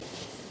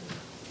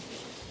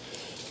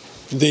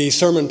The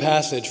sermon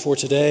passage for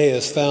today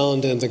is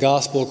found in the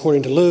Gospel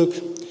according to Luke,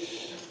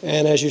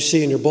 and as you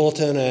see in your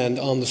bulletin and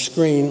on the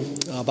screen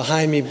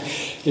behind me,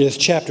 it is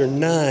chapter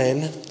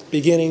 9,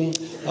 beginning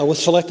with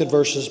selected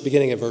verses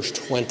beginning at verse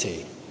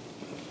 20.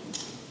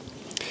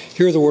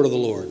 Hear the word of the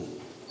Lord.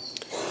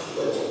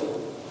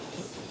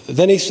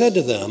 Then he said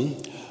to them,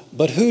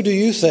 "But who do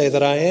you say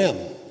that I am?"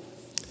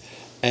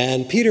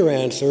 And Peter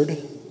answered,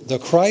 "The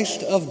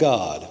Christ of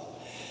God."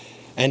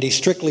 And he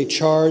strictly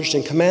charged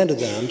and commanded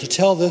them to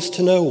tell this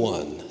to no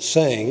one,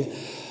 saying,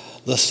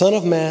 "The Son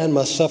of Man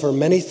must suffer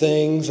many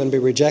things and be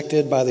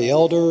rejected by the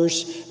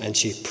elders and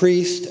chief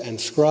priests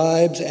and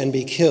scribes and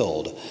be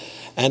killed,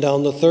 and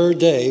on the third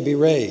day be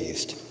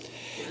raised."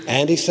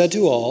 And he said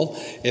to all,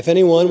 "If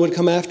anyone would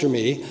come after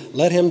me,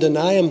 let him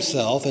deny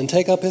himself and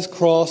take up his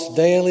cross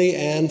daily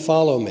and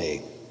follow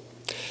me."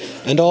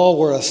 And all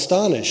were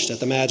astonished at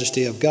the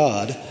majesty of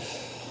God.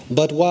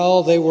 But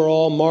while they were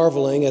all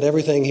marveling at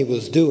everything he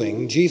was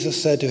doing,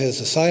 Jesus said to his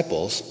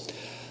disciples,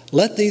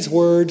 "Let these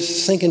words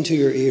sink into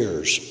your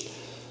ears.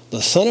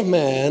 The Son of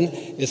Man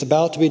is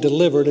about to be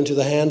delivered into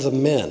the hands of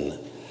men."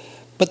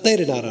 But they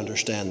did not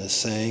understand this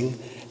saying,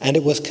 and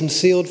it was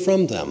concealed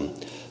from them,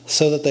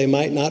 so that they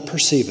might not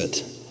perceive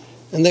it.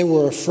 And they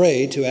were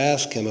afraid to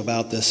ask him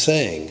about this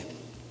saying.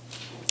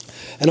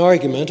 An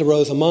argument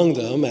arose among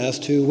them as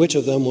to which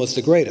of them was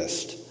the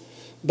greatest.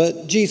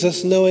 But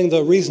Jesus, knowing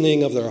the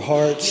reasoning of their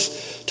hearts,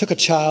 took a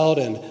child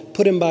and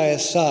put him by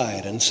his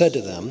side and said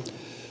to them,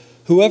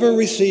 "Whoever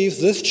receives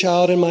this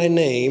child in my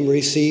name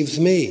receives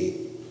me,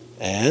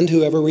 and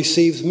whoever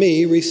receives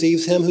me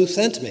receives him who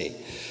sent me.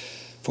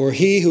 For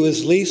he who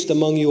is least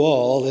among you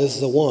all is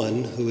the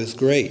one who is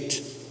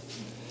great."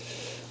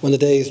 When the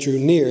days drew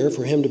near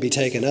for him to be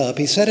taken up,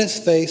 he set his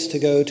face to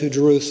go to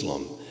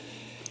Jerusalem.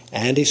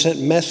 And he sent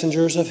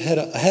messengers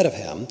ahead of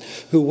him,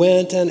 who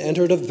went and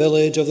entered a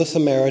village of the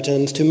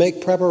Samaritans to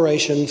make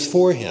preparations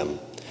for him.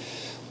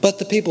 But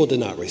the people did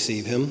not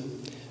receive him,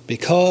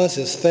 because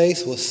his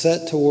face was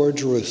set toward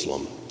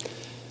Jerusalem.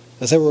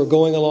 As they were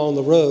going along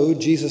the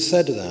road, Jesus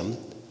said to them,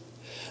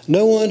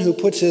 "No one who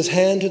puts his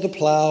hand to the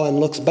plow and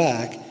looks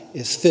back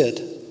is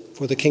fit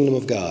for the kingdom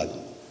of God."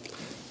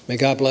 May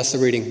God bless the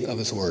reading of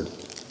his word.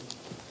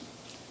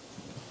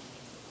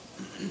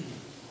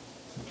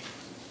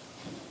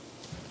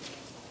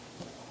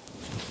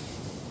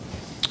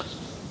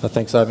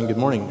 Thanks, Ivan. Good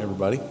morning,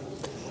 everybody.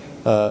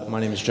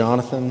 My name is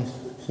Jonathan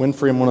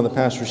Winfrey. I'm one of the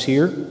pastors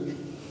here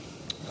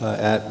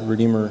at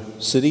Redeemer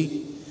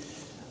City.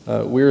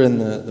 We're in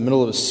the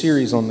middle of a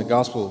series on the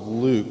Gospel of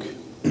Luke.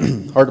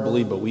 Hard to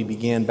believe, but we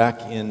began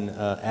back in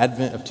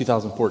Advent of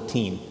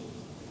 2014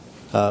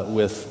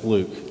 with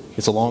Luke.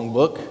 It's a long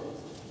book.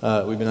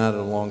 We've been at it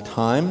a long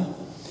time,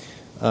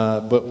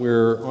 but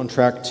we're on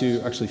track to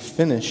actually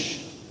finish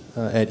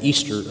at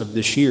Easter of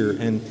this year.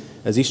 And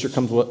as Easter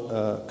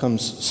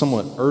comes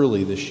somewhat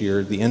early this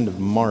year, at the end of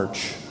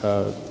March,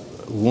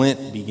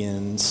 Lent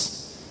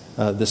begins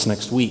this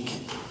next week.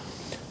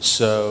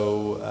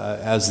 So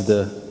as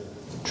the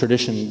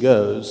tradition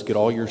goes, get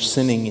all your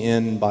sinning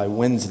in by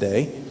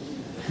Wednesday,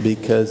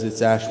 because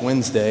it's Ash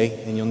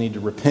Wednesday, and you'll need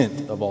to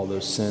repent of all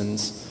those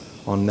sins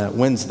on that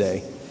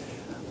Wednesday.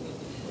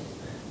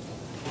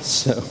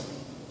 So,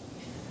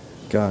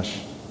 gosh,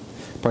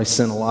 probably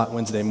sin a lot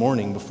Wednesday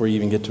morning before you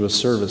even get to a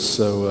service,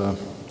 so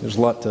there's a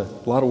lot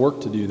of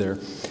work to do there.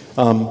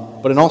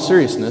 But in all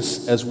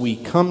seriousness, as we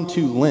come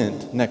to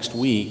Lent next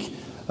week,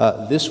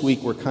 this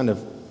week we're kind of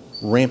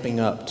ramping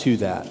up to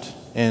that.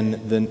 And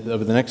then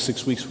over the next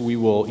 6 weeks, we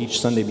will each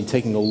Sunday be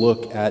taking a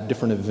look at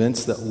different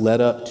events that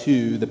led up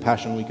to the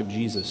Passion Week of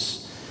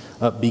Jesus,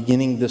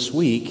 beginning this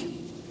week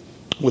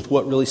with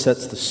what really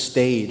sets the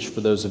stage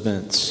for those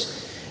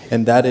events.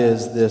 And that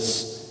is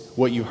this,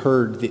 what you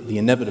heard, the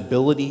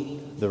inevitability,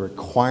 the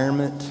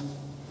requirement,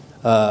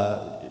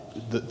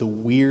 the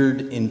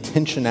weird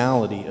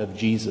intentionality of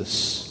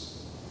Jesus.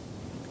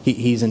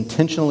 He's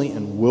intentionally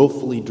and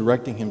willfully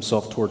directing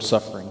himself towards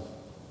suffering.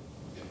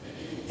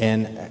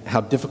 And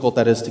how difficult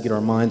that is to get our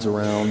minds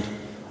around.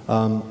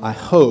 I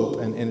hope,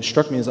 and it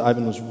struck me as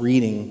Ivan was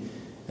reading,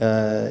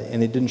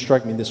 and it didn't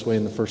strike me this way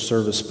in the first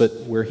service,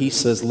 but where he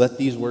says, "Let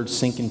these words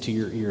sink into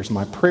your ears."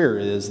 My prayer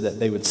is that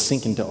they would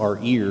sink into our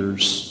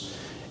ears,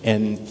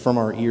 and from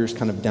our ears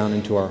kind of down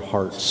into our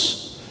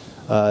hearts.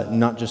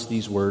 Not just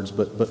these words,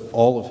 but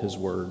all of his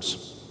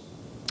words,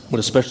 but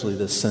especially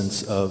this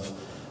sense of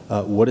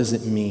what does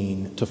it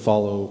mean to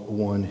follow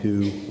one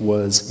who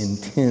was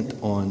intent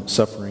on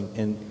suffering.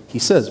 And he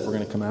says if we're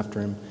going to come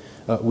after him,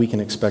 we can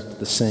expect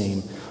the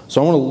same.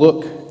 So I want to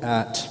look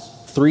at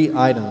three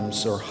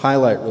items, or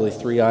highlight really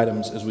three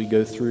items as we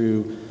go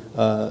through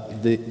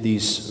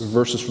these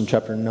verses from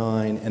chapter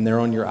 9, and they're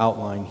on your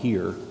outline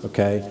here,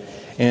 okay?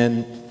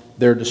 And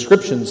there are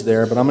descriptions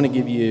there, but I'm going to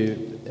give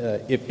you,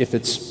 if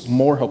it's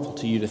more helpful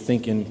to you to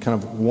think in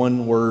kind of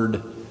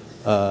one-word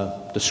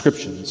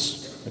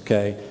descriptions,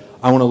 okay?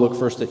 I want to look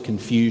first at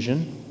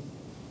confusion,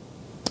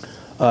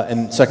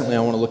 and secondly, I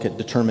want to look at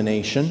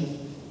determination,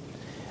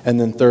 and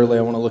then thirdly,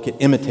 I want to look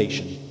at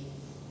imitation,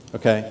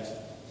 okay?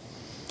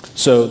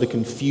 So the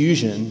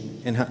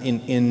confusion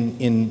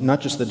in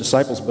not just the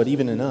disciples, but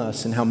even in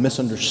us, and how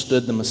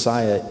misunderstood the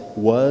Messiah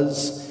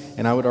was,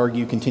 and I would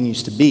argue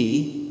continues to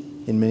be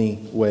in many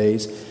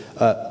ways,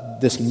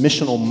 this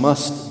missional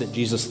must that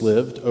Jesus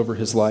lived over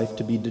his life,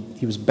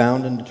 he was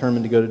bound and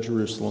determined to go to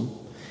Jerusalem.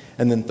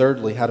 And then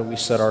thirdly, how do we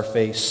set our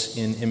face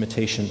in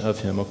imitation of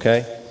him,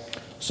 okay?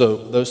 So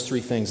those three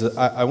things.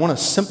 I want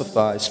to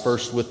sympathize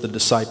first with the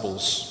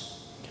disciples.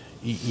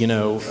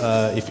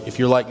 If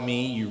you're like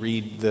me, you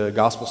read the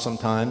gospel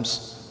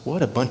sometimes.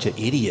 What a bunch of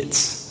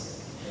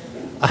idiots.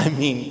 I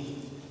mean,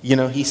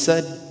 he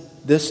said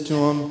this to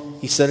them.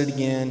 He said it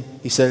again.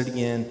 He said it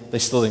again. They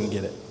still didn't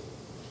get it.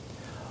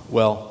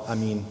 Well, I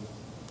mean,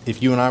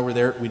 if you and I were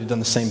there, we'd have done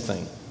the same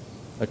thing.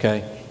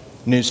 Okay?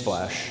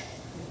 Newsflash.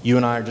 You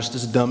and I are just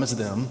as dumb as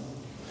them.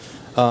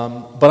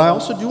 But I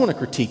also do want to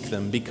critique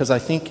them because I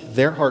think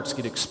their hearts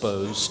get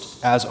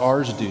exposed, as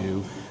ours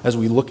do, as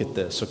we look at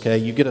this, okay?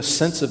 You get a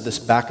sense of this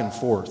back and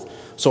forth.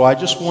 So I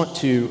just want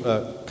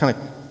to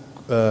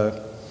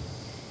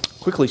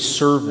quickly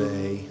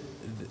survey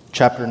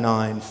chapter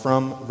 9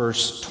 from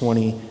verse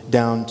 20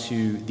 down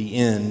to the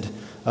end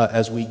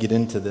as we get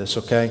into this,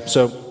 okay?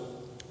 So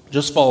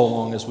just follow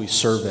along as we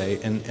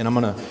survey, and I'm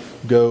going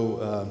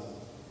to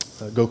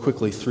go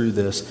quickly through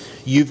this.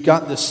 You've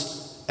got this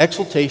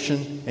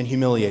exaltation and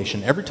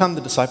humiliation. Every time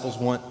the disciples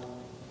want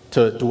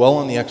to dwell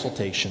on the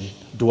exaltation,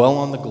 dwell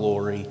on the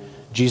glory,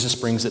 Jesus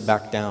brings it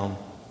back down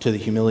to the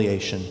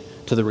humiliation,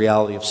 to the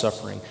reality of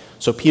suffering.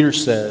 So Peter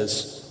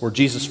says, or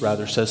Jesus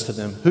rather says to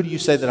them, "Who do you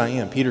say that I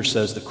am?" Peter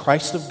says, "The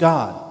Christ of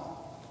God."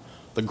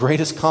 The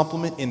greatest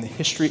compliment in the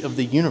history of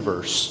the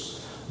universe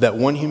that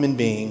one human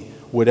being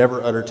would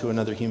ever utter to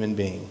another human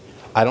being.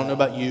 I don't know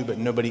about you, but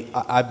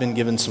I've been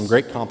given some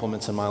great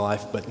compliments in my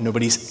life, but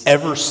nobody's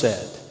ever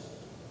said,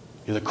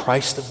 "You're the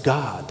Christ of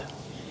God."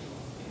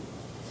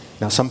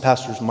 Now, some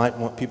pastors might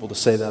want people to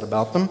say that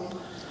about them,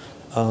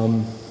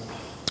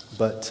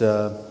 but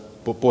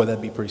boy,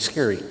 that'd be pretty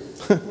scary.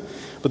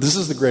 But this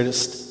is the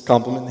greatest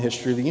compliment in the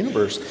history of the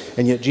universe.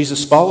 And yet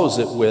Jesus follows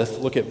it with,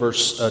 look at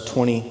verse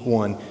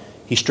 21.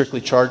 He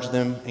strictly charged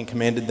them and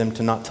commanded them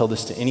to not tell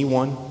this to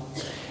anyone.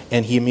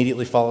 And he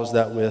immediately follows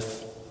that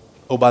with,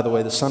 "Oh, by the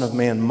way, the Son of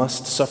Man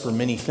must suffer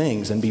many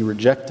things and be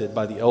rejected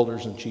by the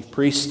elders and chief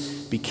priests,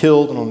 be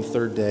killed, and on the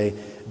third day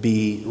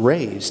be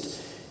raised."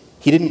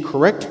 He didn't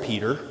correct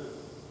Peter,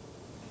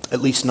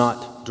 at least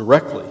not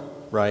directly,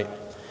 right?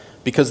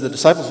 Because the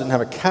disciples didn't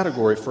have a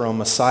category for a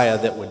Messiah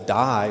that would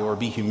die or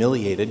be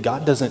humiliated.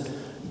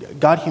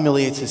 God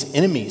humiliates his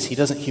enemies. He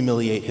doesn't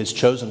humiliate his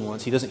chosen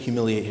ones. He doesn't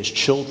humiliate his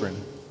children.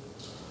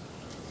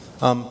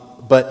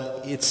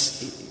 But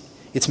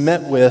it's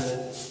met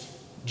with,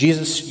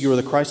 "Jesus, you are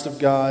the Christ of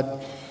God."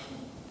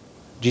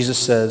 Jesus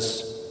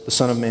says, "The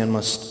Son of Man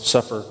must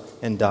suffer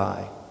and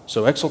die."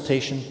 So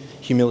exaltation,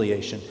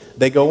 humiliation.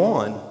 They go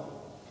on.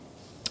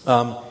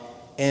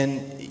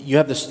 And you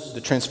have the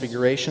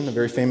Transfiguration, a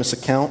very famous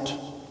account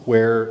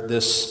where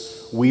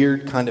this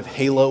weird kind of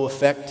halo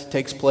effect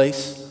takes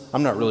place.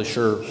 I'm not really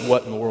sure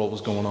what in the world was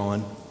going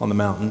on the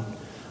mountain.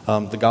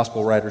 The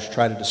gospel writers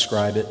try to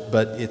describe it,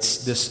 but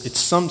it's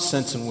some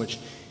sense in which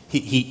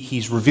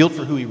he's revealed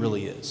for who he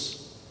really is.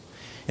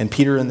 And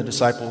Peter and the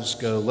disciples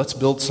go, "Let's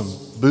build some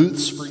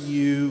booths for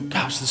you.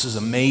 Gosh, this is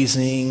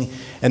amazing."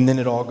 And then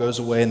it all goes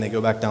away and they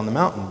go back down the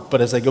mountain.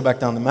 But as they go back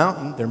down the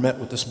mountain, they're met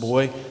with this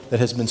boy that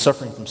has been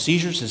suffering from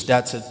seizures. His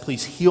dad said,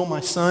 "Please heal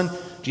my son."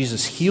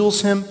 Jesus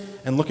heals him.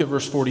 And look at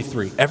verse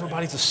 43.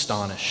 Everybody's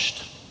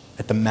astonished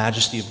at the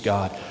majesty of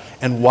God.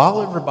 And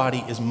while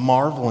everybody is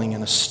marveling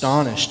and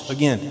astonished,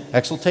 again,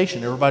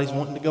 exaltation, everybody's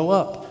wanting to go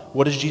up.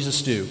 What does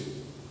Jesus do?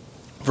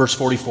 Verse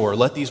 44,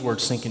 "Let these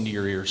words sink into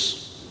your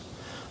ears.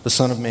 The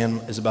Son of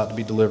Man is about to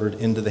be delivered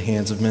into the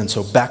hands of men."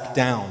 So back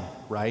down,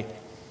 right?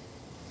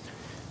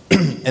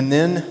 And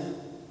then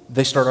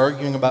they start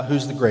arguing about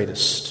who's the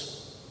greatest.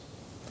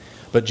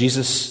 But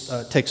Jesus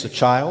takes a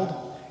child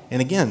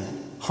and again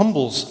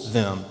humbles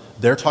them.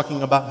 They're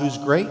talking about who's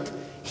great.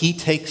 He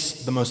takes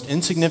the most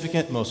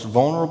insignificant, most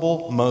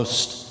vulnerable,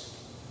 most,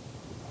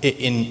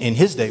 in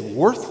his day,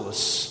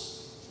 worthless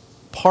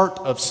part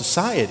of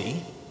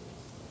society.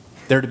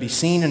 They're to be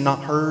seen and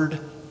not heard,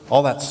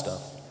 all that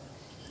stuff.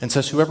 And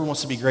says whoever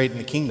wants to be great in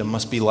the kingdom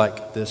must be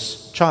like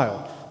this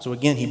child. So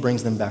again, he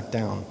brings them back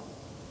down.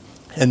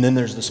 And then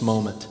there's this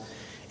moment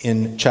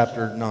in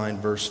chapter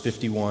 9, verse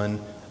 51,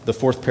 the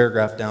fourth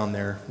paragraph down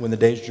there. "When the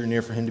days drew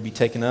near for him to be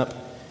taken up,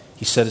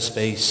 he set his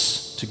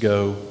face to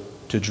go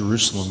to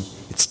Jerusalem."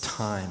 It's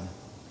time.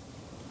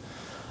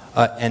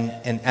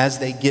 And as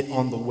they get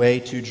on the way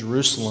to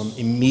Jerusalem,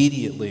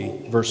 immediately,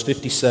 verse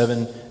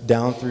 57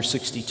 down through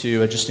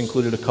 62, I just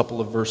included a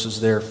couple of verses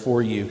there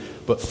for you.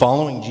 But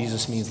following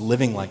Jesus means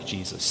living like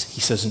Jesus.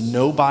 He says,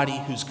 "Nobody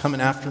who's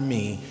coming after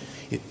me,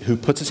 who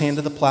puts his hand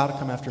to the plow to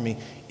come after me,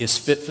 is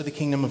fit for the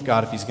kingdom of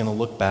God if he's going to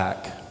look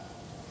back."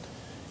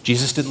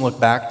 Jesus didn't look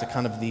back to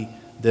kind of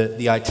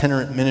the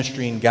itinerant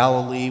ministry in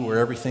Galilee where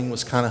everything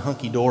was kind of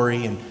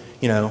hunky-dory and,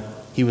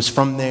 he was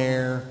from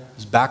there.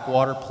 this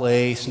backwater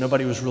place.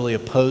 Nobody was really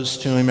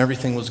opposed to him.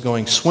 Everything was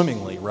going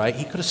swimmingly, right?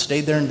 He could have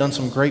stayed there and done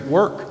some great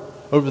work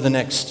over the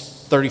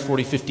next 30,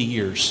 40, 50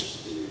 years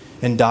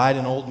and died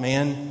an old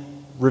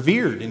man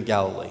revered in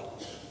Galilee.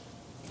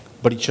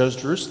 But he chose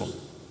Jerusalem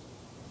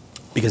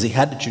because he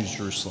had to choose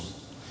Jerusalem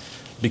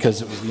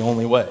because it was the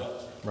only way,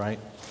 right?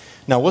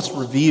 Now, what's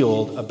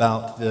revealed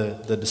about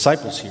the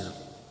disciples here?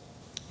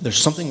 There's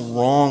something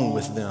wrong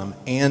with them,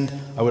 and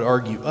I would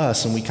argue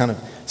us, and we kind of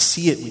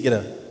see it, we get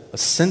a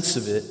sense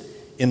of it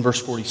in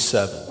verse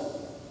 47.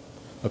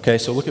 Okay,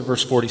 so look at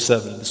verse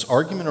 47. This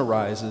argument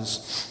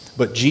arises,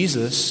 but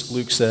Jesus,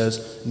 Luke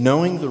says,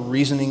 knowing the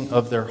reasoning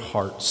of their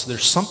hearts.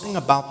 There's something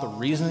about the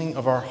reasoning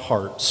of our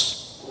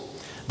hearts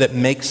that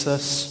makes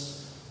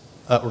us,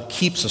 or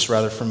keeps us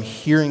rather, from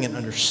hearing and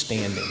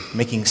understanding,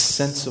 making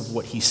sense of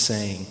what he's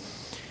saying.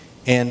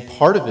 And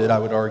part of it, I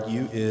would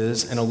argue,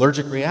 is an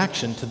allergic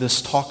reaction to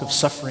this talk of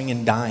suffering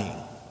and dying.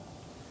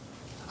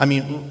 I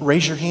mean,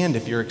 raise your hand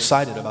if you're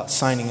excited about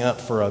signing up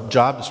for a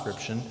job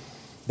description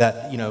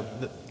that,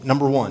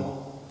 number one,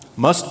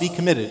 must be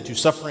committed to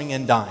suffering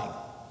and dying.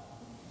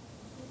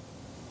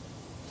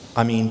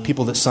 I mean,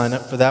 people that sign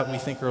up for that we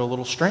think are a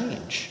little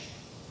strange,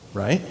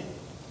 right?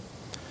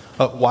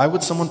 Why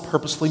would someone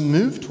purposely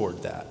move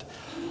toward that?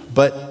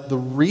 But the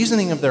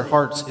reasoning of their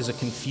hearts is a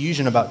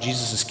confusion about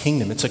Jesus'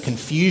 kingdom. It's a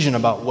confusion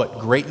about what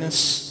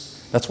greatness,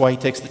 that's why he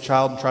takes the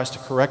child and tries to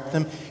correct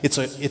them. It's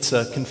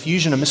a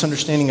confusion, a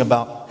misunderstanding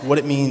about what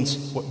it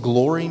means, what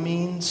glory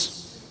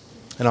means.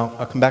 And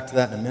I'll come back to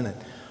that in a minute.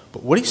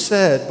 But what he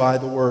said by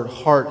the word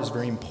heart is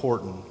very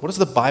important. What does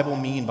the Bible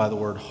mean by the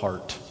word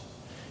heart?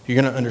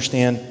 You're going to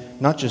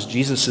understand not just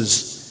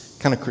Jesus'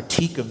 kind of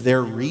critique of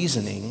their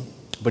reasoning,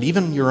 but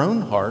even your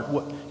own heart.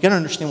 You got to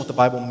understand what the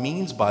Bible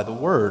means by the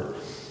word.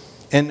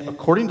 And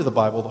according to the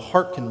Bible, the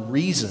heart can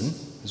reason,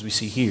 as we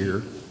see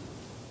here,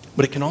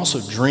 but it can also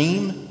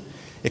dream,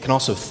 it can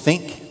also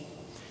think,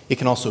 it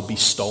can also be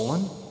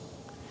stolen,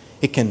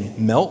 it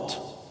can melt.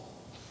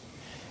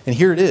 And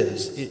here it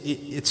is.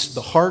 It's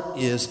the heart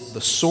is the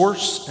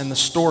source and the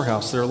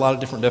storehouse. There are a lot of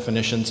different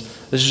definitions.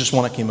 This is just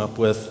one I came up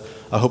with.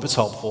 I hope it's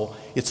helpful.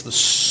 It's the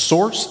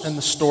source and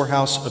the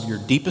storehouse of your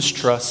deepest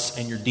trusts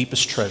and your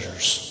deepest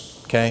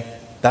treasures. Okay?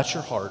 That's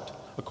your heart.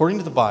 According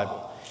to the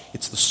Bible,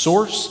 it's the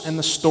source and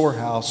the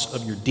storehouse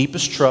of your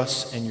deepest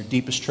trusts and your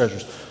deepest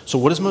treasures. So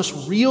what is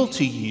most real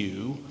to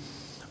you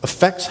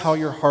affects how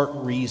your heart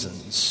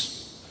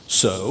reasons.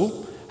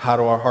 So, how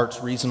do our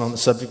hearts reason on the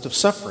subject of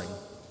suffering?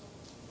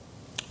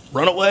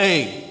 Run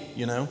away,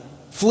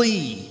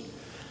 flee,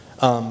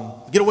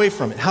 get away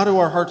from it. How do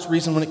our hearts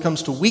reason when it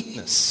comes to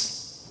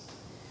weakness?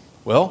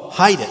 Well,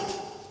 hide it,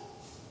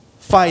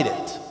 fight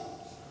it,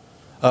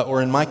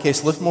 or in my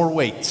case, lift more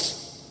weights.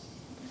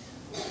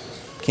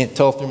 Can't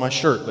tell through my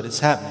shirt, but it's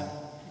happening.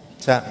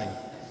 It's happening.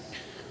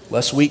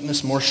 Less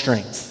weakness, more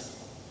strength.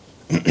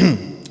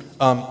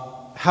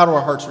 How do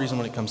our hearts reason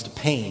when it comes to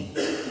pain?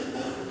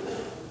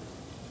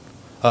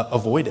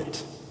 Avoid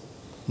it.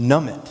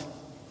 Numb it.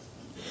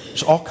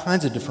 There's all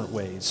kinds of different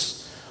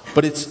ways.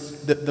 But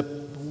it's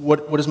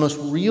what is most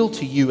real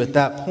to you at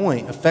that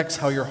point affects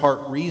how your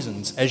heart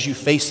reasons as you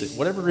face it,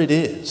 whatever it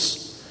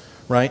is.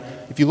 Right?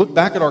 If you look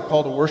back at our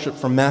call to worship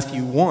from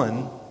Matthew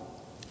 1,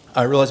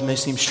 I realize it may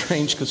seem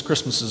strange because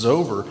Christmas is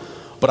over,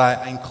 but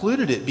I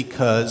included it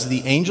because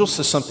the angel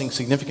says something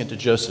significant to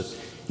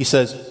Joseph. He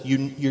says,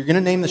 you're going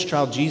to name this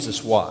child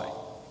Jesus. Why?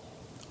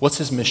 What's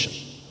his mission?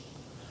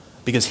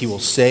 Because he will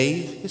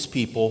save his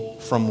people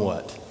from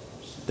what?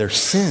 Their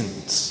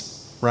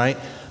sins, right?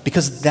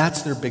 Because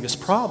that's their biggest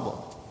problem,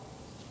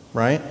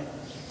 right?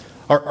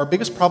 Our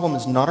biggest problem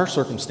is not our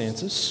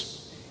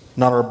circumstances,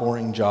 not our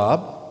boring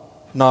job,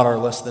 not our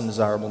less than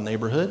desirable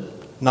neighborhood,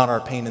 not our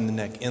pain in the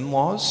neck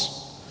in-laws,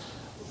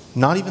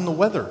 not even the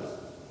weather,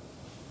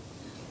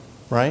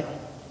 right?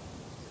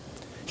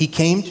 He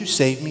came to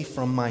save me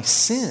from my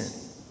sin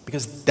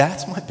because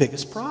that's my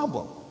biggest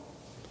problem.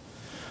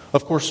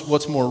 Of course,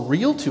 what's more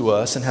real to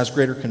us and has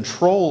greater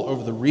control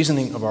over the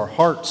reasoning of our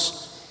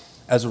hearts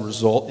as a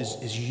result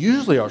is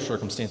usually our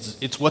circumstances.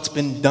 It's what's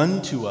been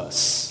done to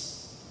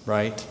us,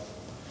 right?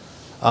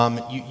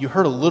 You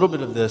heard a little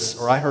bit of this,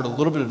 or I heard a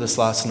little bit of this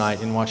last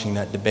night in watching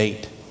that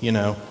debate,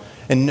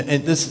 And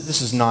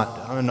this is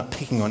not, I'm not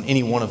picking on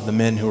any one of the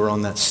men who are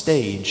on that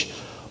stage,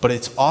 but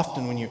it's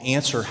often when you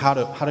answer, how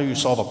do you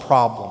solve a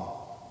problem?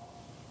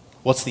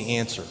 What's the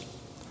answer?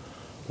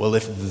 Well,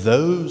 if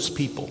those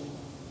people,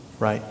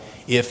 right,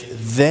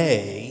 if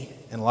they,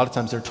 and a lot of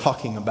times they're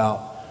talking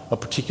about a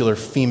particular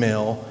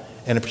female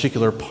and a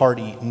particular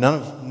party, none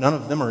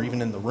of them are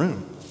even in the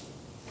room,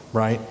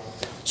 right?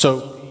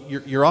 So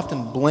you're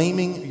often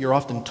blaming, you're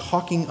often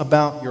talking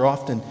about, you're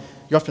often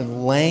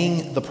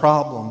laying the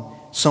problem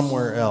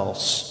somewhere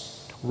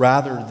else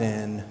rather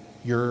than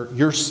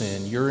your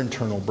sin, your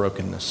internal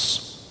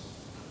brokenness.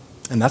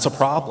 And that's a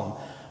problem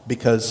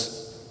because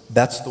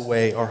that's the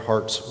way our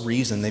hearts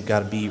reason. They've got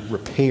to be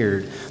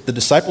repaired. The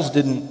disciples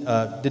didn't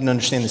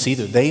understand this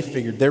either. They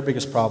figured their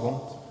biggest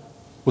problem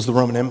was the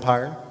Roman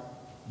Empire,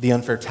 the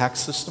unfair tax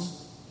system,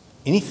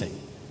 anything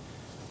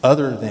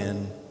other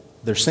than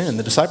their sin.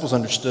 The disciples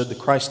understood the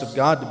Christ of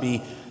God to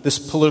be this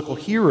political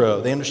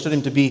hero. They understood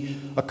him to be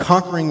a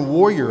conquering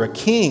warrior, a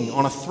king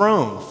on a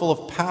throne full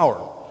of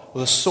power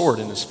with a sword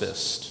in his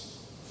fist.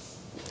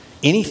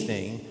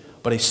 Anything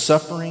but a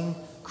suffering,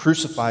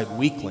 crucified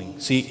weakling.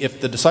 See,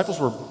 if the disciples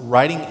were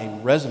writing a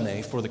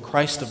resume for the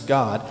Christ of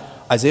God,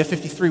 Isaiah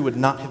 53 would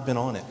not have been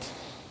on it.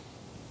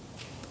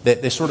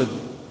 They sort of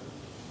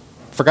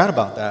forgot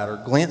about that or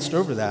glanced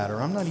over that,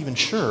 or I'm not even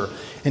sure.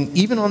 And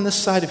even on this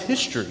side of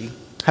history,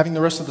 having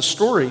the rest of the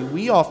story,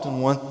 we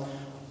often want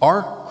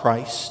our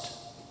Christ,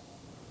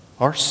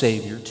 our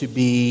Savior, to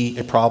be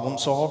a problem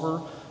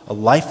solver, a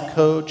life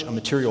coach, a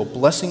material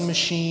blessing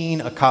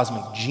machine, a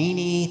cosmic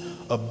genie,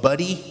 a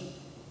buddy.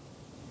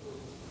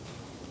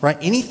 Right?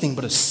 Anything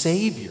but a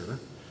Savior,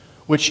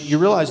 which you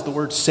realize the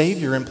word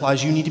Savior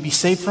implies you need to be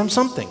saved from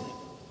something.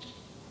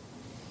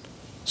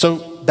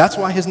 So that's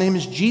why his name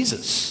is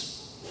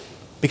Jesus,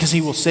 because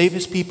he will save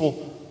his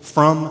people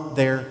from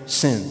their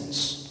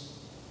sins.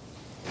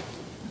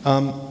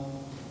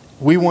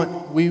 We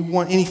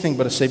want anything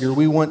but a Savior.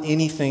 We want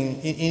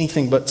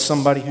anything but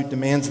somebody who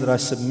demands that I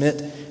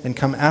submit and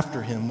come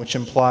after him, which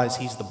implies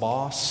he's the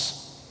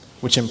boss,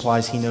 which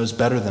implies he knows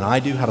better than I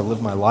do how to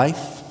live my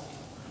life,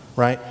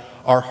 right?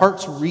 Our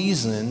hearts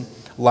reason,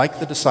 like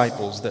the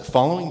disciples, that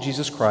following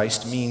Jesus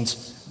Christ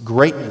means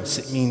greatness.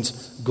 It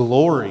means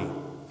glory.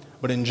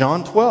 But in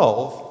John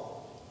 12,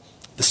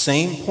 the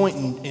same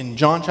point in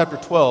John chapter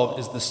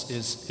 12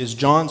 is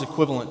John's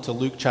equivalent to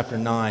Luke chapter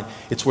 9.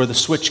 It's where the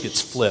switch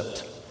gets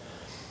flipped.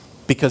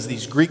 Because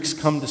these Greeks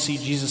come to see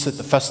Jesus at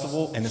the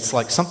festival, and it's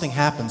like something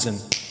happens,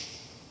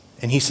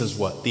 and he says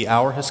what? The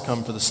hour has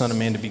come for the Son of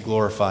Man to be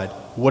glorified.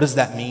 What does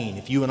that mean?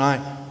 If you and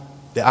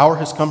the hour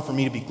has come for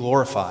me to be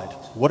glorified.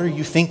 What are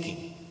you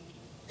thinking?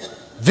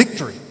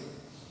 Victory,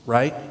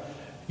 right?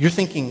 You're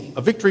thinking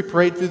a victory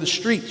parade through the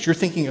streets. You're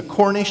thinking a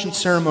coronation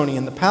ceremony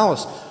in the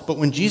palace. But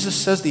when Jesus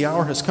says the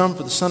hour has come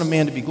for the Son of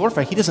Man to be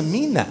glorified, he doesn't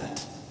mean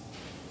that.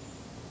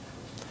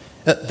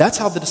 That's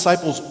how the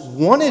disciples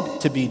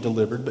wanted to be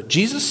delivered. But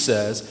Jesus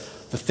says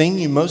the thing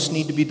you most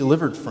need to be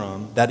delivered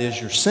from, that is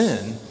your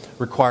sin,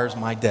 requires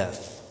my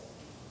death.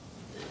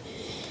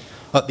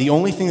 The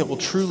only thing that will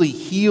truly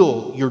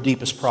heal your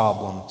deepest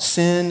problem,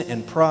 sin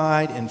and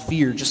pride and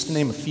fear, just to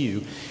name a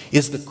few,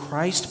 is the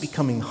Christ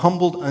becoming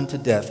humbled unto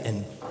death.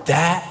 And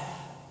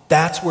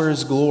that's where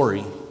his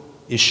glory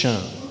is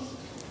shown.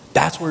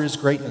 That's where his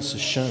greatness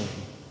is shown.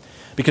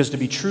 Because to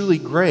be truly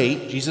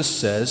great, Jesus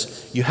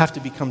says, you have to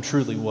become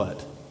truly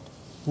what?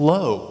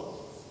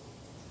 Low.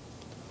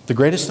 The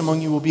greatest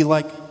among you will be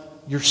like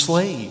your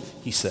slave,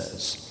 he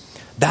says.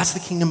 That's the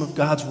kingdom of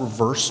God's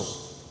reversal.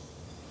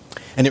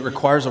 And it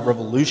requires a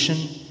revolution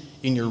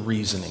in your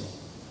reasoning.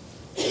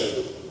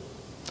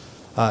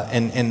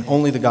 And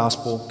only the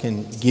gospel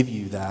can give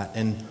you that.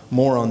 And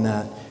more on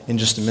that in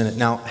just a minute.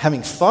 Now,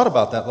 having thought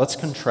about that, let's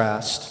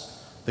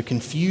contrast the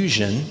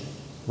confusion,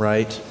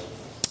 right?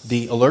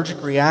 The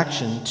allergic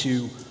reaction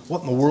to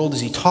what in the world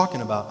is he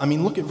talking about? I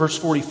mean, look at verse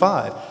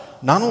 45.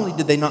 Not only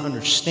did they not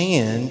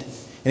understand,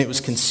 and it was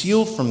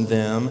concealed from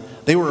them,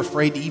 they were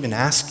afraid to even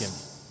ask him.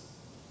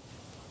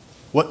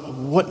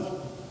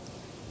 What?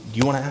 Do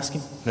you want to ask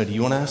him? No, do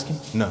you want to ask him?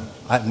 No,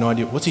 I have no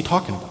idea. What's he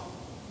talking about?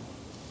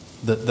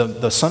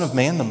 The Son of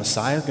Man, the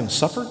Messiah, is going to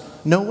suffer?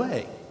 No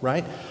way,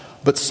 right?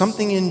 But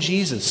something in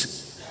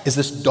Jesus is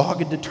this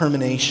dogged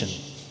determination.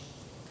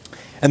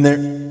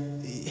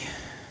 And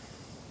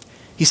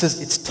he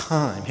says, it's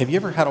time. Have you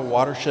ever had a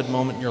watershed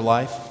moment in your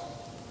life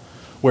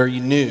where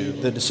you knew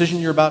the decision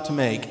you're about to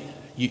make,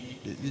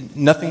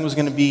 nothing was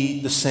going to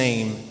be the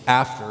same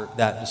after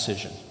that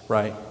decision,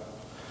 right?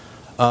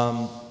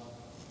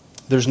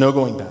 There's no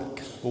going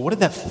back. Well, what did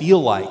that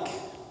feel like?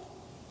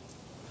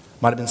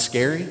 Might have been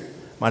scary.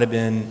 Might have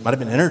been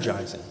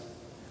energizing.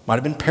 Might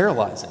have been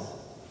paralyzing.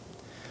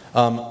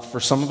 For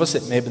some of us,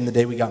 it may have been the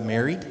day we got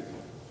married.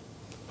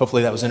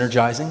 Hopefully that was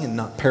energizing and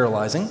not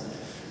paralyzing,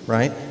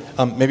 right?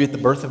 Maybe at the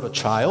birth of a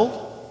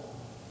child.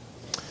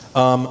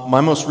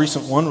 My most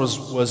recent one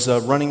was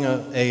running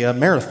a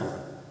marathon,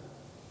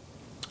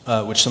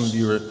 which some of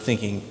you are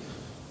thinking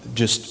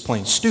just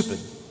plain stupid,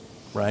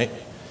 right?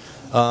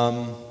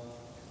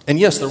 And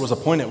yes, there was a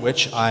point at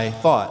which I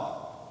thought,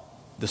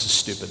 this is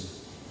stupid.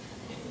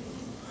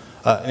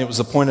 And it was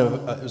a point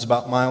of, it was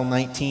about mile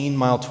 19,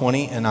 mile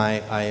 20, and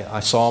I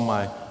saw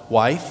my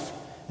wife,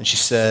 and she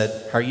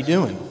said, how are you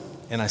doing?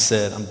 And I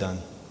said, I'm done.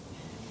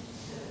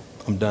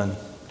 I'm done.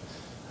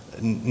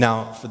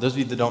 Now, for those of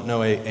you that don't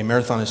know, a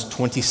marathon is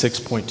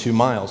 26.2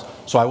 miles,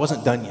 so I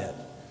wasn't done yet,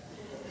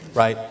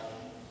 right?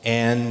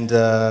 And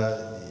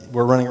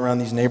we're running around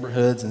these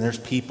neighborhoods, and there's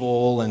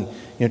people, and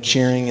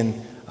cheering,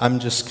 and I'm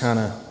just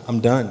I'm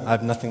done. I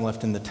have nothing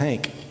left in the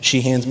tank.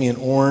 She hands me an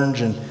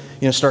orange, and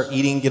start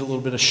eating, get a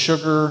little bit of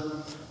sugar,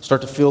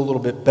 start to feel a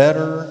little bit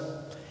better.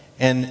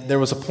 And there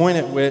was a point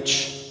at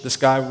which this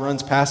guy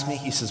runs past me.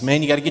 He says,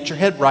 man, you got to get your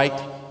head right.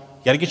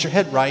 You got to get your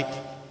head right.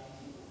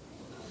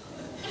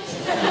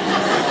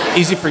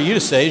 Easy for you to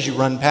say as you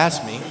run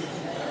past me.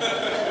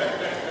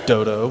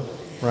 Dodo,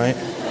 right?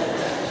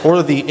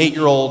 Or the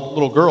 8-year-old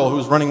little girl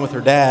who's running with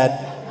her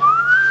dad.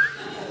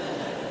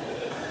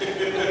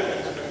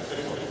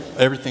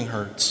 Everything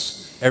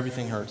hurts.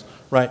 Everything hurts,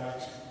 right?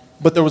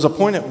 But there was a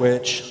point at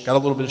which, got a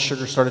little bit of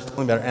sugar, started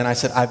feeling better, and I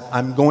said,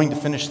 I'm going to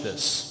finish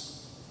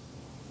this.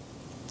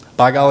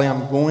 By golly,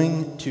 I'm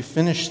going to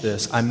finish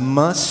this. I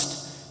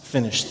must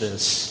finish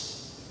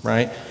this,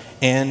 right?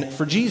 And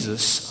for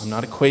Jesus, I'm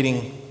not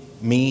equating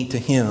me to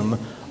him,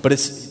 but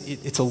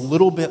it's a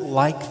little bit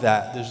like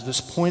that. There's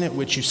this point at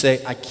which you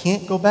say, I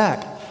can't go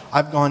back.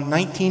 I've gone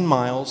 19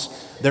 miles.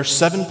 There's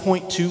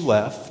 7.2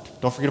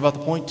 left. Don't forget about the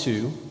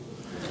 0.2.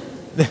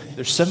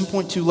 There's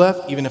 7.2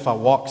 left. Even if I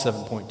walk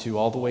 7.2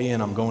 all the way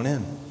in, I'm going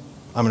in.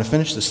 I'm going to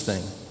finish this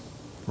thing,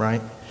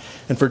 right?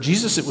 And for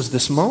Jesus, it was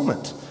this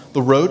moment.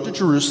 The road to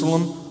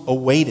Jerusalem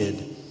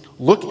awaited.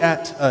 Look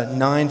at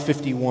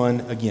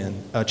 9:51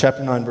 again,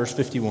 chapter 9, verse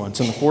 51. It's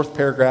in the fourth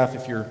paragraph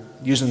if you're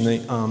using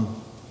the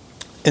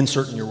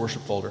insert in your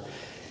worship folder.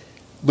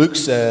 Luke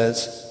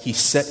says he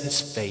set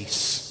his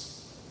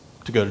face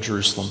to go to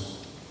Jerusalem.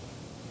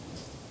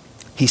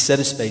 He set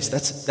his face.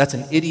 That's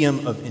an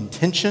idiom of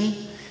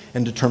intention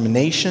and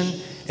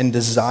determination and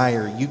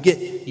desire. You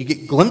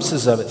get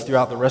glimpses of it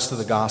throughout the rest of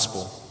the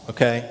gospel.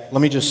 Okay,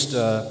 let me just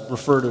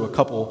refer to a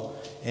couple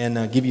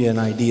and give you an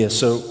idea.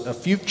 So a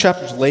few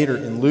chapters later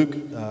in Luke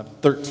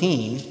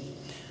 13,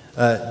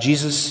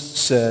 Jesus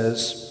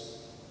says,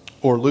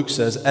 or Luke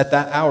says, at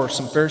that hour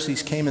some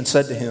Pharisees came and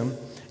said to him,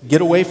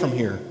 "Get away from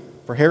here,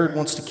 for Herod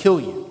wants to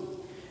kill you."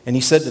 And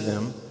he said to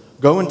them,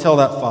 "Go and tell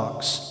that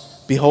fox,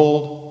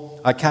 behold,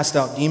 I cast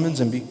out demons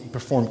and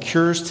perform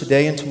cures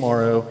today and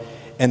tomorrow,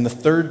 and the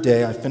third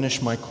day I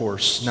finish my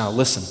course." Now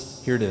listen,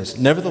 here it is.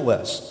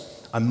 "Nevertheless,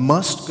 I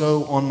must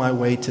go on my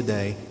way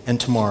today and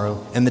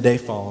tomorrow and the day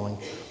following,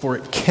 for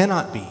it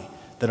cannot be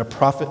that a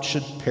prophet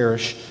should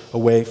perish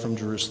away from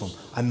Jerusalem."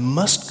 I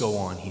must go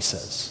on, he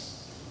says.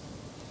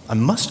 I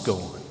must go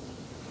on,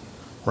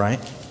 right?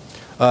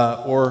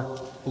 Or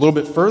a little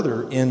bit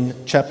further in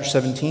chapter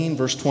 17,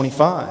 verse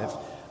 25.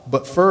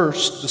 "But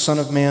first, the Son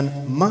of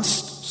Man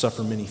must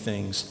suffer many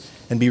things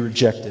and be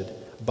rejected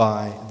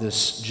by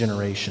this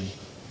generation."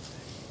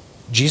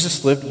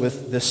 Jesus lived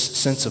with this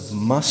sense of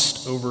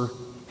must over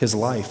his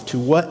life. To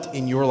what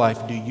in your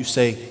life do you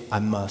say, I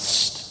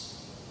must?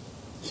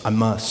 I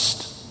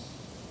must.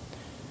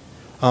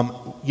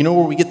 You know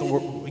where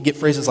we get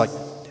phrases like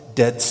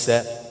dead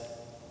set?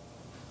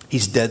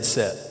 He's dead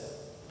set.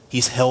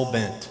 He's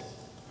hell-bent.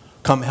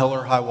 Come hell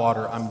or high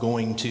water, I'm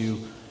going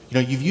to.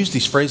 You've used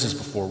these phrases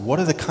before.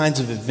 What are the kinds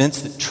of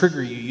events that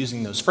trigger you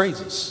using those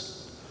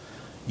phrases?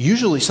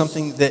 Usually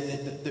something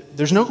that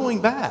there's no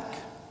going back,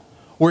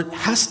 or it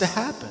has to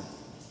happen,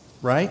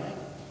 right?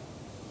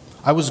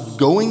 I was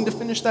going to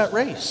finish that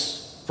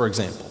race, for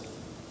example,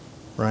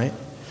 right?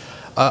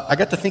 I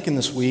got to thinking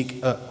this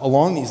week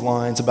along these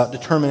lines about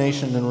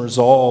determination and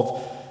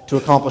resolve to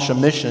accomplish a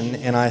mission,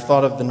 and I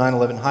thought of the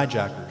 9/11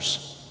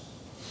 hijackers.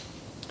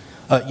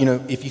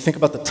 If you think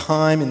about the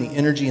time and the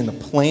energy and the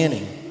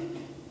planning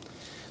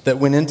that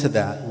went into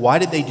that, why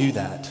did they do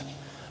that?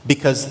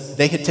 Because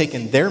they had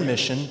taken their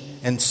mission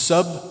and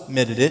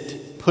submitted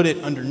it, put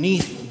it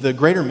underneath the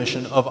greater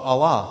mission of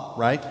Allah,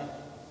 right?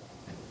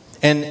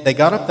 And they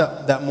got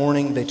up that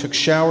morning, they took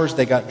showers,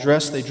 they got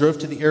dressed, they drove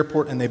to the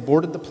airport, and they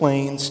boarded the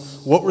planes.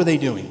 What were they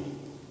doing?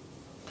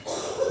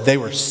 They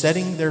were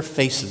setting their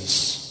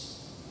faces.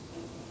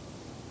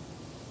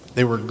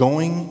 They were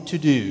going to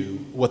do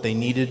what they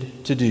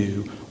needed to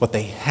do, what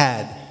they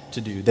had to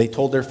do. They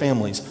told their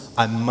families,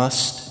 I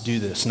must do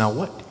this. Now,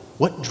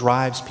 what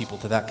drives people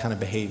to that kind of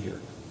behavior?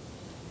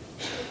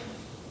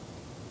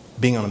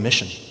 Being on a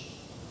mission.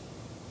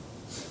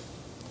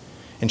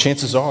 And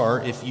chances are,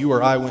 if you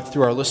or I went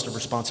through our list of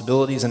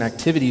responsibilities and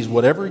activities,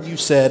 whatever you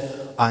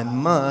said, I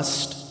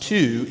must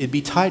to, it'd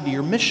be tied to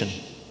your mission.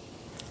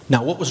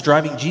 Now, what was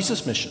driving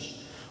Jesus' mission?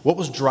 What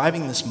was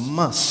driving this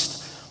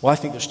must? Well, I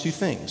think there's two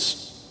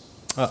things.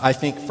 I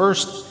think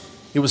first,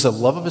 it was a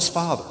love of his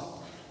Father,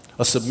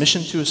 a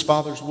submission to his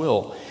Father's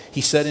will.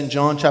 He said in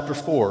John chapter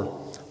 4,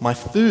 my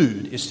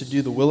food is to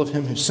do the will of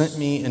him who sent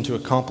me and to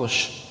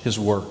accomplish his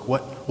work.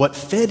 What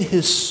fed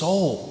his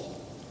soul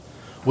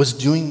was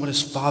doing what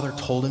his Father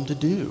told him to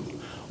do.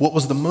 What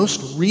was the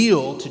most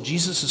real to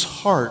Jesus'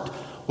 heart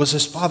was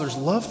his Father's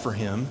love for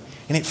him,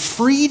 and it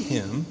freed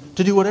him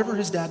to do whatever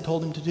his dad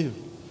told him to do.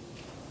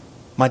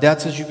 My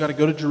dad says you've got to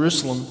go to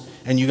Jerusalem,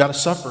 and you've got to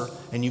suffer,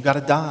 and you've got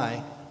to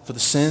die for the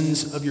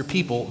sins of your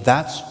people.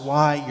 That's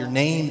why your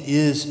name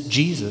is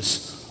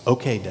Jesus.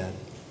 Okay, Dad.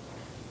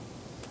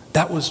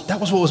 That was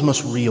what was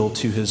most real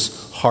to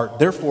his heart.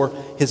 Therefore,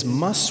 his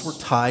musts were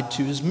tied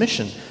to his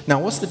mission. Now,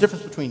 what's the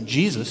difference between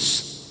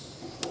Jesus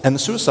and the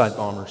suicide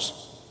bombers?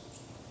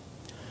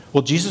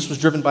 Well, Jesus was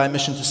driven by a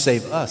mission to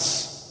save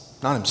us,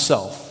 not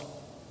himself,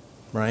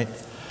 right?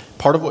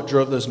 Part of what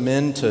drove those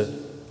men to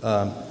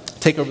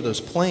take over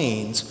those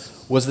planes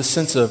was the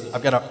sense of,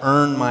 I've got to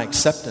earn my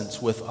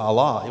acceptance with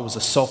Allah. It was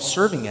a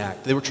self-serving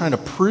act. They were trying to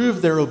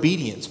prove their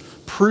obedience,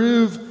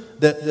 prove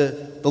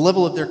the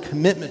level of their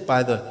commitment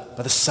by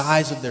the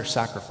size of their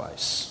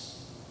sacrifice.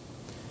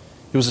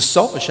 It was a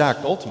selfish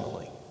act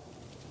ultimately,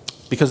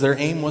 because their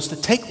aim was to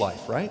take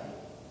life, right?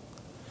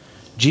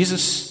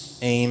 Jesus'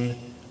 aim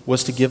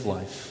was to give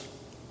life.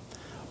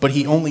 But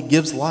he only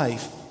gives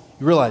life.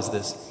 You realize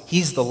this.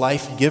 He's the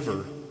life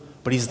giver,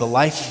 but he's the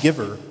life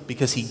giver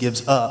because he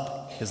gives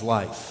up his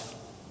life.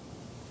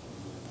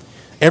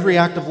 Every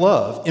act of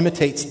love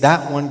imitates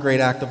that one great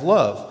act of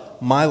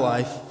love, my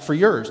life for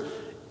yours.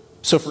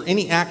 So for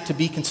any act to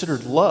be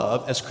considered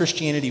love, as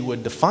Christianity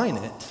would define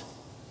it,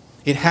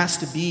 it has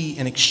to be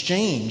an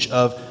exchange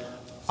of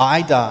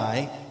I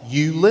die,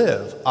 you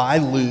live. I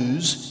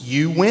lose,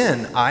 you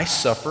win. I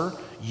suffer,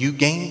 you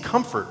gain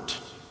comfort,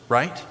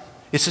 right?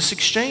 It's this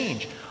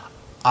exchange.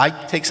 I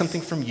take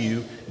something from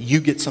you, you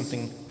get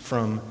something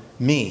from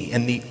me.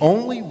 And the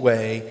only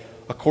way,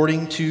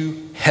 according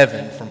to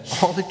heaven, from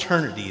all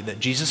eternity, that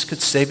Jesus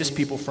could save his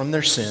people from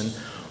their sin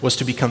was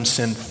to become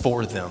sin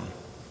for them.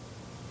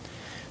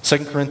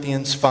 2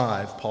 Corinthians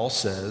 5, Paul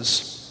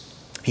says,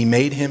 he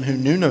made him who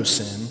knew no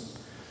sin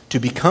to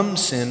become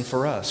sin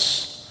for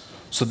us,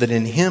 so that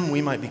in him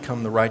we might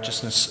become the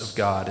righteousness of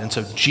God. And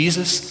so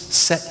Jesus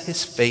set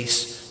his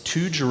face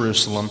to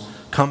Jerusalem,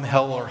 come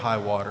hell or high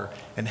water,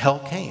 and hell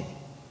came.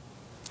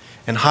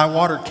 And high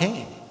water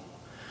came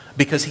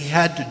because he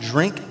had to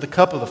drink the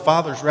cup of the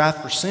Father's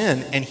wrath for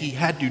sin, and he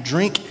had to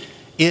drink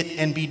it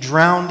and be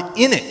drowned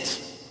in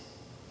it.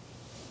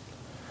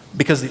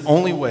 Because the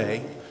only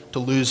way to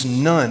lose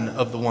none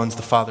of the ones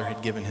the Father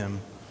had given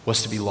him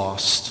was to be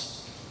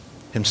lost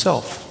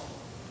himself,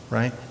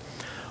 right?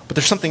 But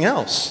there's something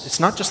else. It's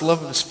not just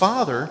love of his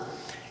Father.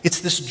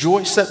 It's this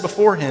joy set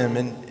before him.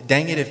 And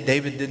dang it, if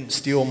David didn't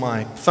steal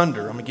my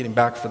thunder, I'm going to get him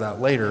back for that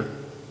later.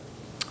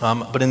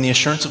 But in the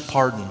assurance of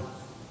pardon,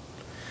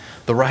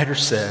 the writer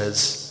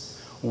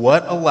says,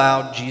 what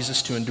allowed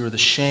Jesus to endure the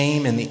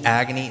shame and the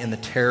agony and the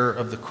terror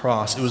of the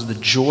cross? It was the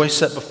joy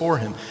set before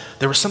him.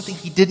 There was something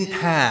he didn't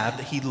have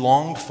that he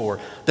longed for.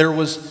 There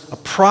was a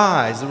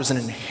prize. There was an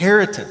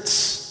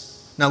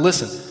inheritance. Now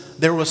listen,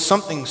 there was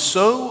something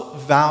so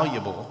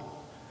valuable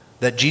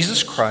that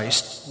Jesus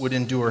Christ would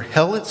endure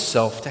hell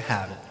itself to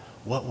have it.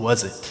 What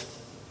was it?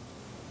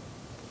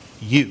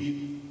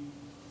 You.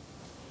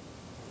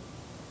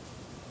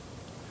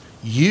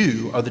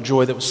 You are the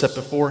joy that was set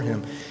before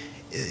him.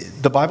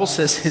 The Bible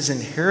says his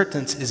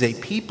inheritance is a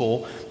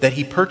people that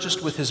he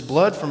purchased with his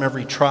blood from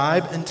every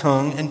tribe and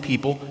tongue and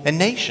people and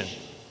nation.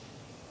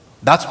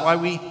 That's why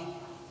we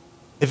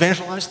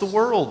evangelize the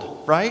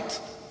world,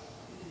 right?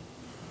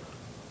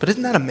 But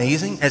isn't that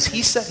amazing? As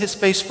he set his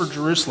face for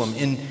Jerusalem,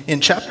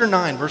 in chapter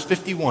 9, verse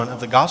 51 of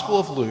the Gospel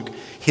of Luke,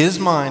 his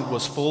mind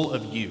was full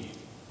of you.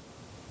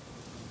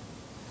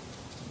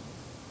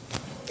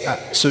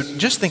 So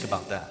just think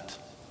about that.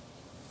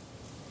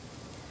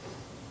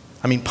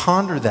 I mean,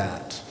 ponder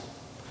that.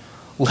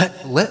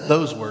 Let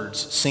those words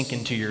sink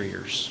into your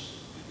ears.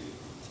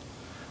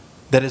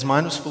 That his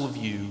mind was full of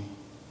you,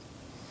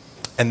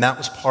 and that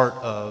was part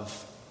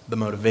of the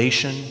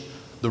motivation,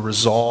 the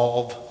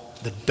resolve,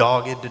 the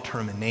dogged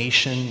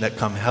determination that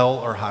come hell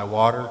or high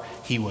water,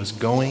 he was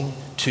going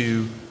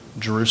to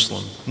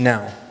Jerusalem.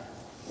 Now,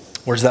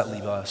 where does that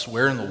leave us?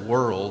 Where in the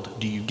world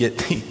do you get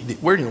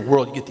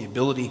the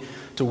ability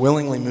to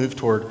willingly move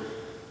toward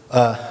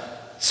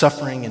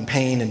suffering and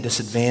pain and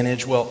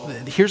disadvantage? Well,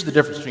 here's the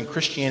difference between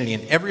Christianity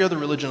and every other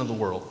religion of the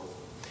world.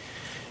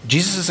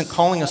 Jesus isn't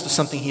calling us to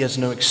something he has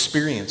no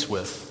experience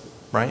with,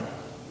 right?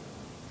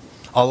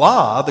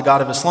 Allah, the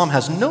God of Islam,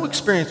 has no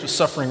experience with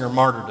suffering or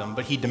martyrdom,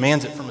 but he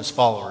demands it from his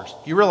followers.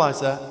 You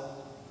realize that?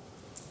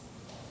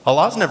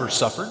 Allah's never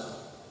suffered.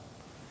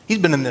 He's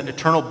been in the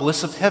eternal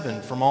bliss of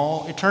heaven from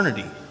all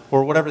eternity,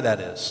 or whatever that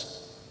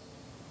is.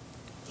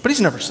 But he's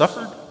never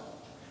suffered.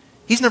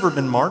 He's never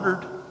been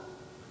martyred.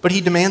 But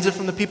he demands it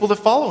from the people that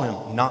follow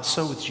him. Not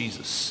so with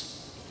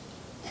Jesus.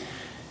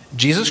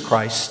 Jesus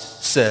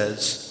Christ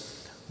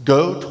says,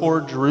 go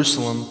toward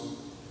Jerusalem,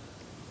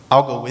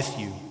 I'll go with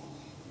you.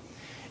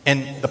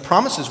 And the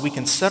promise is we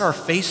can set our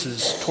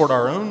faces toward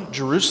our own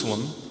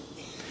Jerusalem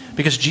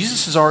because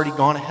Jesus has already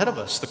gone ahead of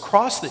us. The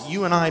cross that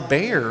you and I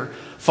bear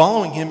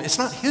following him, it's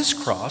not his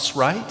cross,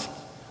 right?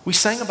 We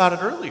sang about it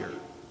earlier.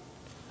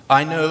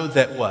 I know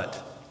that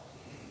what?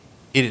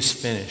 It is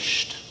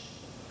finished.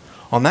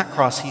 On that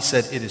cross, he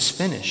said, it is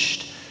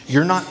finished.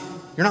 You're not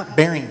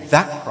bearing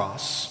that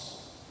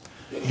cross.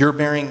 You're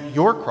bearing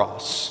your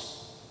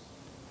cross,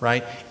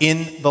 right?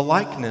 In the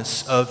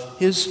likeness of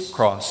his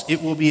cross.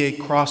 It will be a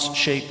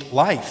cross-shaped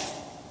life.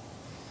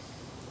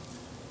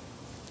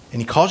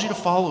 And he calls you to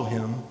follow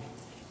him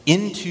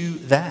into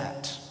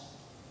that.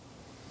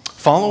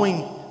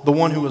 Following the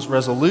one who was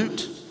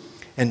resolute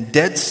and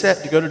dead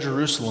set to go to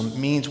Jerusalem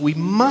means we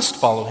must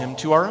follow him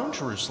to our own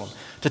Jerusalem,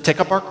 to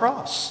take up our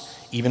cross.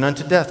 Even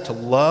unto death, to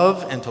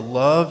love and to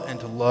love and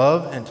to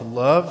love and to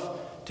love,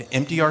 to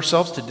empty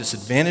ourselves, to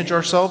disadvantage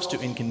ourselves,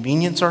 to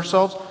inconvenience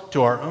ourselves,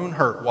 to our own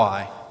hurt.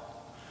 Why?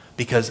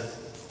 Because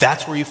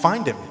that's where you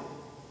find him.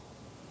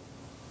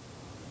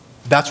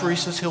 That's where he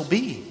says he'll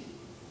be.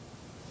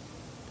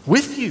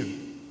 With you,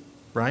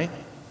 right?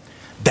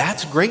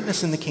 That's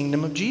greatness in the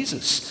kingdom of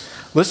Jesus.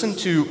 Listen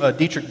to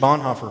Dietrich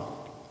Bonhoeffer.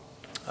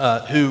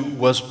 who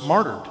was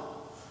martyred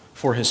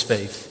for his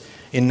faith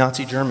in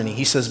Nazi Germany.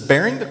 He says,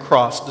 bearing the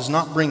cross does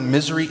not bring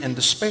misery and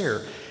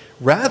despair.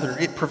 Rather,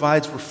 it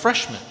provides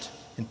refreshment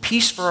and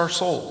peace for our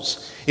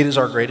souls. It is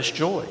our greatest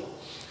joy.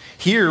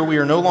 Here we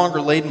are no longer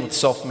laden with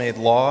self-made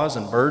laws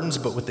and burdens,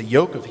 but with the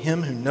yoke of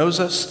him who knows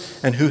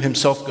us and who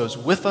himself goes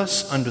with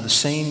us under the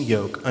same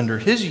yoke. Under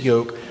his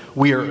yoke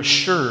we are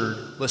assured,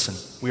 listen,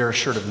 we are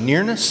assured of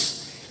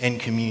nearness and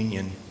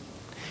communion.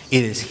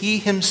 It is he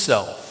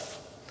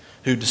himself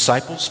who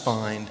disciples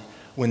find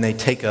when they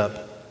take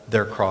up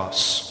their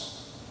cross.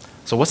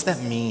 So what's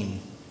that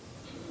mean?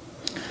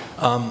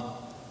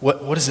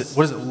 What does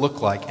it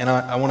look like? And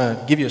I want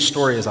to give you a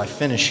story as I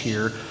finish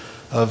here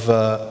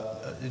of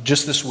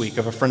just this week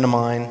of a friend of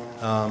mine.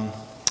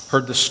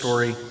 Heard this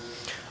story.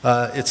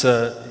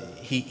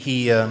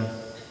 He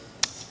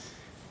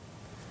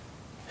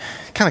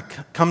kind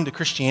of come to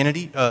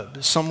Christianity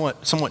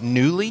somewhat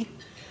newly,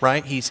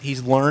 right?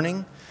 He's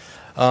learning.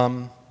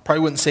 Probably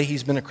wouldn't say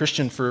he's been a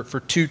Christian for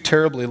too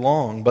terribly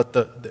long,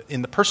 but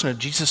in the Person of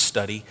Jesus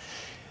study,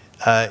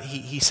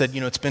 he said,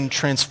 it's been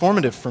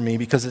transformative for me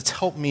because it's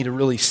helped me to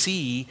really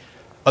see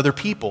other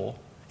people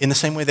in the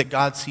same way that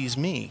God sees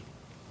me.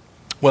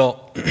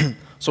 Well,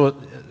 so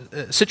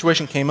a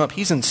situation came up.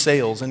 He's in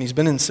sales, and he's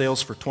been in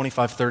sales for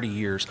 25, 30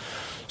 years.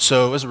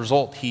 So as a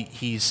result,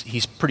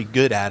 he's pretty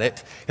good at it.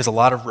 He has a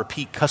lot of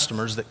repeat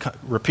customers,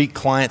 repeat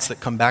clients that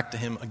come back to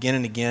him again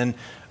and again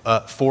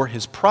for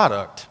his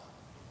product.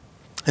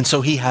 And so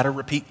he had a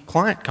repeat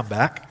client come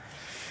back.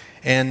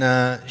 And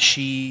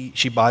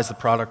she buys the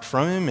product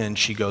from him, and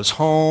she goes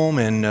home,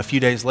 and a few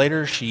days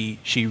later she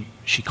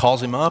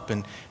calls him up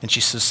and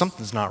she says,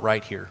 something's not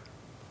right here.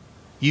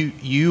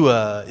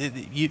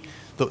 The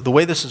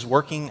way this is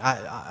working,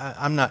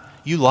 I'm not.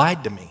 You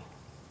lied to me.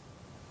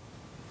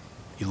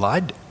 You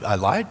lied. I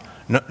lied.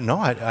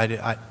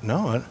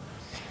 No.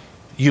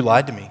 You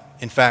lied to me.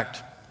 In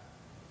fact,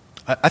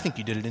 I think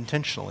you did it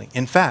intentionally.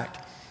 In fact,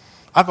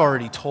 I've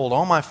already told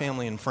all my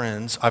family and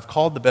friends. I've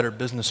called the Better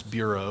Business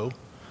Bureau.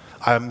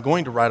 I'm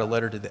going to write a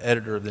letter to the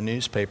editor of the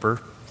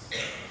newspaper,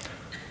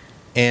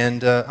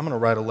 and I'm going to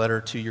write a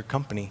letter to your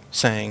company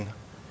saying,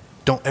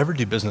 don't ever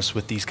do business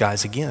with these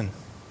guys again.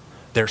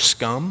 They're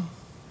scum.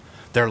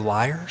 They're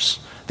liars.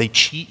 They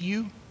cheat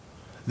you.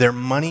 They're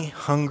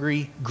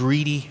money-hungry,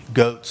 greedy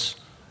goats.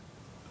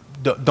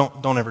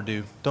 Don't ever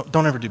do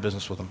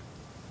business with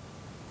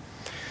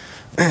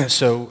them.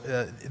 So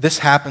this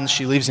happens.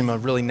 She leaves him a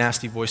really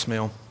nasty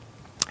voicemail.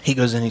 He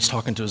goes in. He's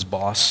talking to his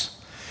boss.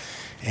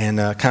 And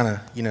kind of,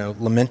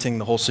 lamenting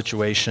the whole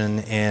situation.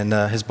 And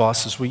his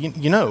boss says, well,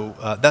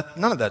 that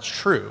none of that's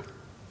true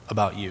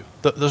about you.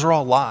 Those are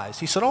all lies.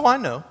 He said, oh, I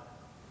know.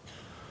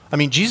 I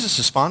mean, Jesus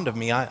is fond of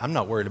me. I'm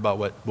not worried about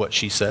what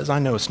she says. I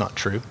know it's not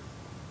true.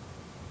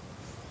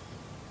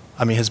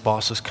 I mean, his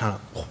boss is kind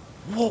of,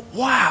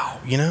 wow,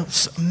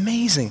 it's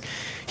amazing.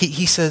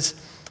 He says,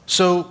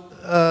 so,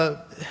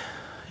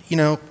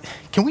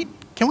 can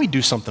we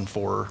do something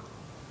for her?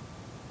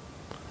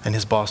 And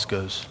his boss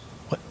goes,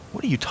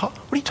 What are you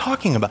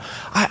talking about?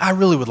 I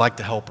really would like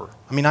to help her.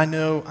 I mean, I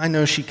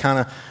know she kind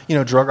of,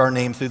 drug our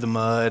name through the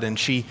mud, and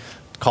she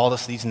called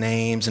us these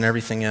names and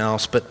everything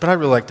else, but I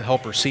really like to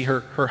help her. See,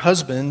 her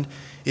husband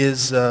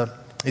is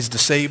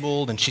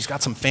disabled, and she's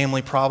got some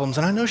family problems,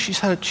 and I know she's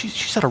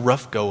had a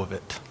rough go of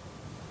it.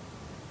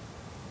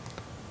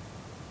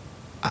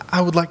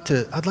 I'd like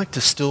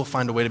to still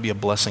find a way to be a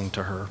blessing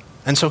to her.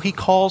 And so he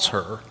calls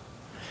her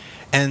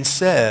and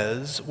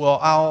says, well,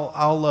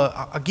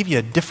 I'll give you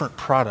a different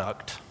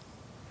product.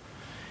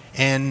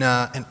 And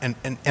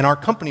our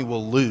company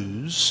will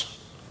lose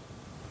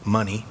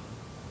money,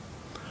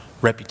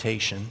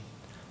 reputation,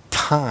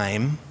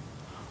 time,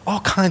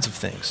 all kinds of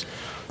things,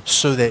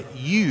 so that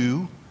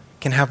you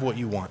can have what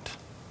you want.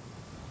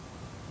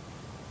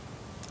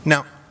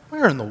 Now,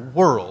 where in the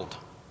world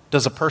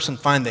does a person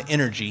find the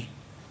energy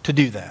to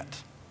do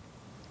that?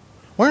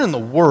 Where in the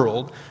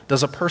world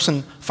does a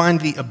person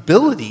find the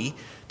ability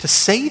to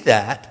say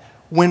that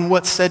when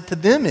what's said to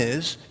them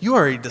is, you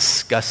are a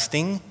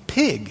disgusting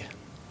pig?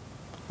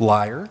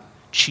 Liar,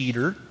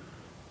 cheater,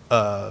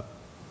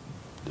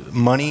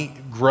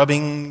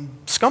 money-grubbing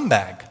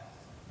scumbag.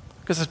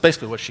 Because that's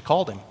basically what she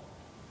called him.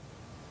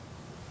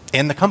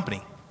 And the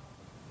company.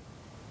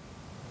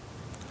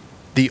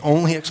 The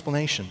only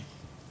explanation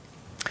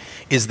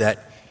is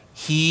that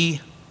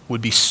he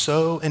would be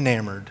so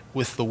enamored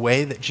with the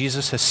way that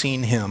Jesus has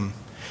seen him,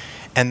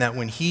 and that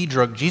when he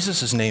dragged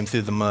Jesus' name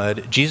through the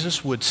mud,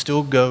 Jesus would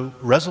still go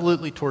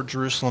resolutely toward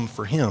Jerusalem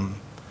for him,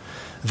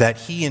 that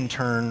he in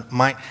turn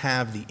might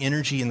have the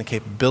energy and the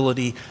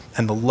capability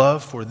and the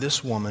love for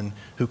this woman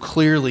who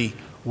clearly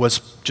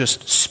was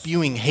just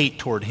spewing hate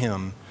toward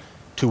him,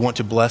 to want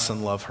to bless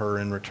and love her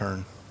in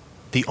return.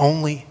 The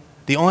only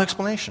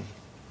explanation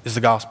is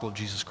the gospel of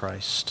Jesus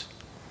Christ.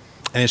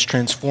 And it's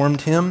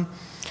transformed him,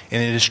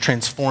 and it is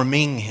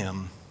transforming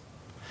him,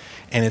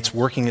 and it's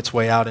working its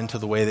way out into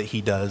the way that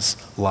he does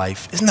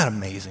life. Isn't that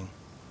amazing?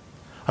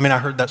 I mean, I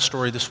heard that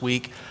story this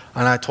week,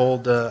 and I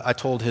told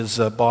his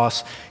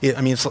boss.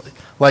 It's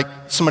like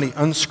somebody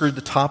unscrewed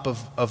the top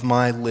of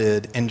my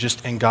lid,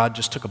 and God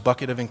just took a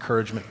bucket of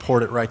encouragement,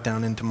 poured it right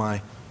down into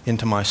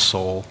my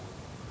soul,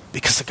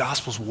 because the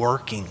gospel's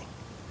working.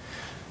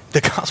 The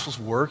gospel's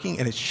working,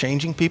 and it's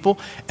changing people,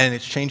 and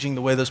it's changing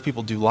the way those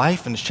people do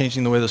life, and it's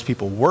changing the way those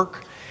people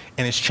work,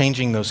 and it's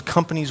changing those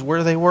companies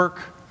where they work,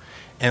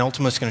 and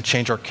ultimately it's going to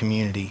change our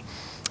community.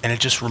 And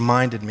it just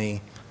reminded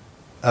me,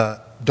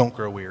 don't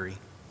grow weary,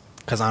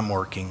 because I'm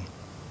working.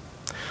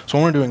 So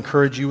I wanted to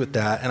encourage you with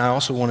that, and I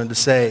also wanted to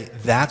say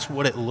that's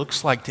what it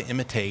looks like to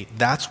imitate.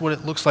 That's what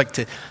it looks like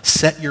to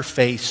set your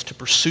face, to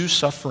pursue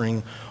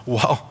suffering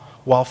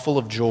while full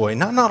of joy.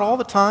 Not all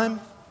the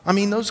time. I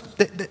mean,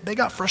 they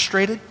got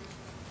frustrated.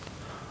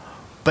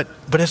 But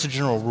as a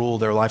general rule,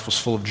 their life was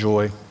full of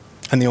joy,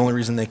 and the only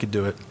reason they could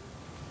do it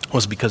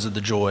was because of the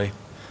joy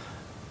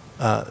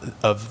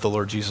of the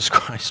Lord Jesus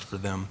Christ for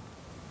them.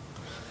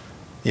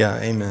 Yeah,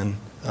 amen.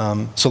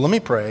 So let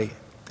me pray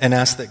and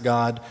ask that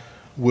God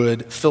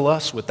would fill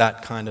us with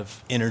that kind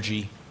of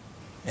energy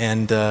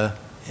and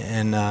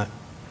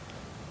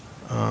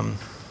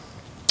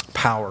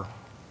power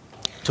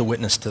to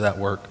witness to that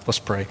work. Let's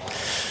pray.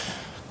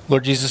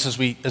 Lord Jesus, as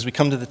we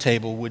come to the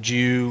table, would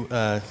you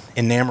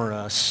enamor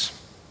us?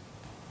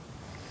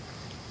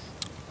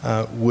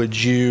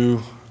 Would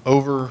you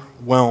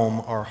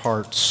overwhelm our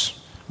hearts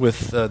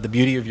with the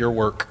beauty of your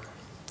work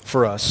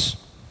for us?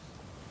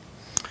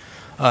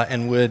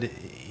 And would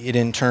it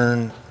in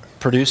turn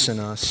produce in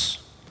us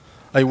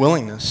a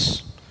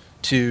willingness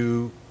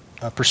to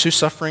pursue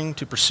suffering,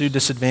 to pursue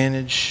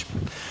disadvantage,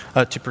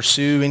 to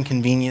pursue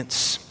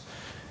inconvenience?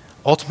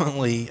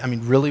 Ultimately, I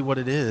mean, really what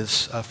it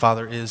is,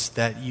 Father, is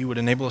that you would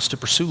enable us to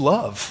pursue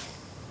love,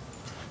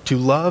 to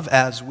love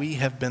as we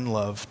have been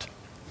loved,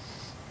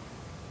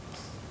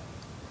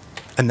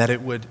 and that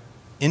it would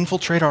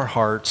infiltrate our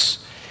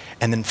hearts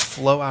and then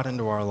flow out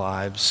into our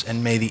lives,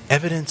 and may the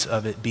evidence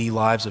of it be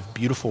lives of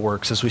beautiful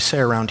works, as we say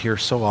around here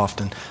so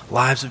often,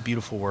 lives of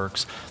beautiful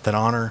works that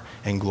honor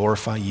and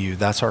glorify you.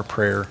 That's our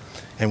prayer,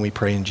 and we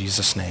pray in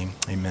Jesus' name.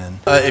 Amen.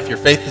 If your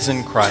faith is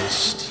in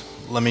Christ,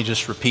 let me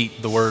just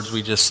repeat the words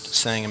we just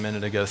sang a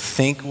minute ago.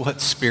 Think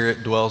what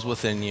Spirit dwells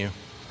within you.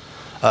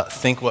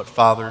 Think what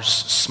Father's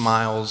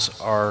smiles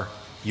are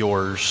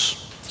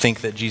yours. Think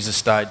that Jesus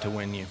died to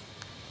win you.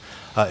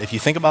 If you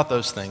think about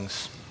those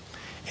things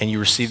and you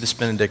receive this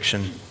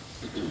benediction,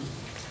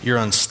 you're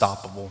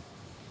unstoppable.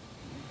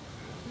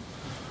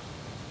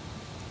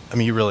 I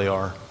mean, you really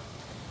are.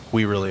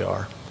 We really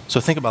are. So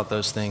think about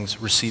those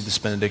things. Receive this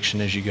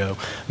benediction as you go.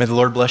 May the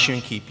Lord bless you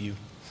and keep you.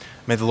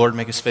 May the Lord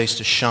make his face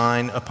to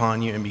shine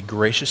upon you and be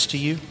gracious to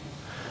you.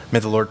 May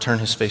the Lord turn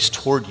his face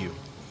toward you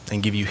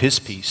and give you his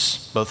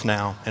peace, both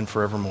now and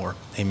forevermore.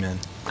 Amen.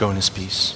 Go in his peace.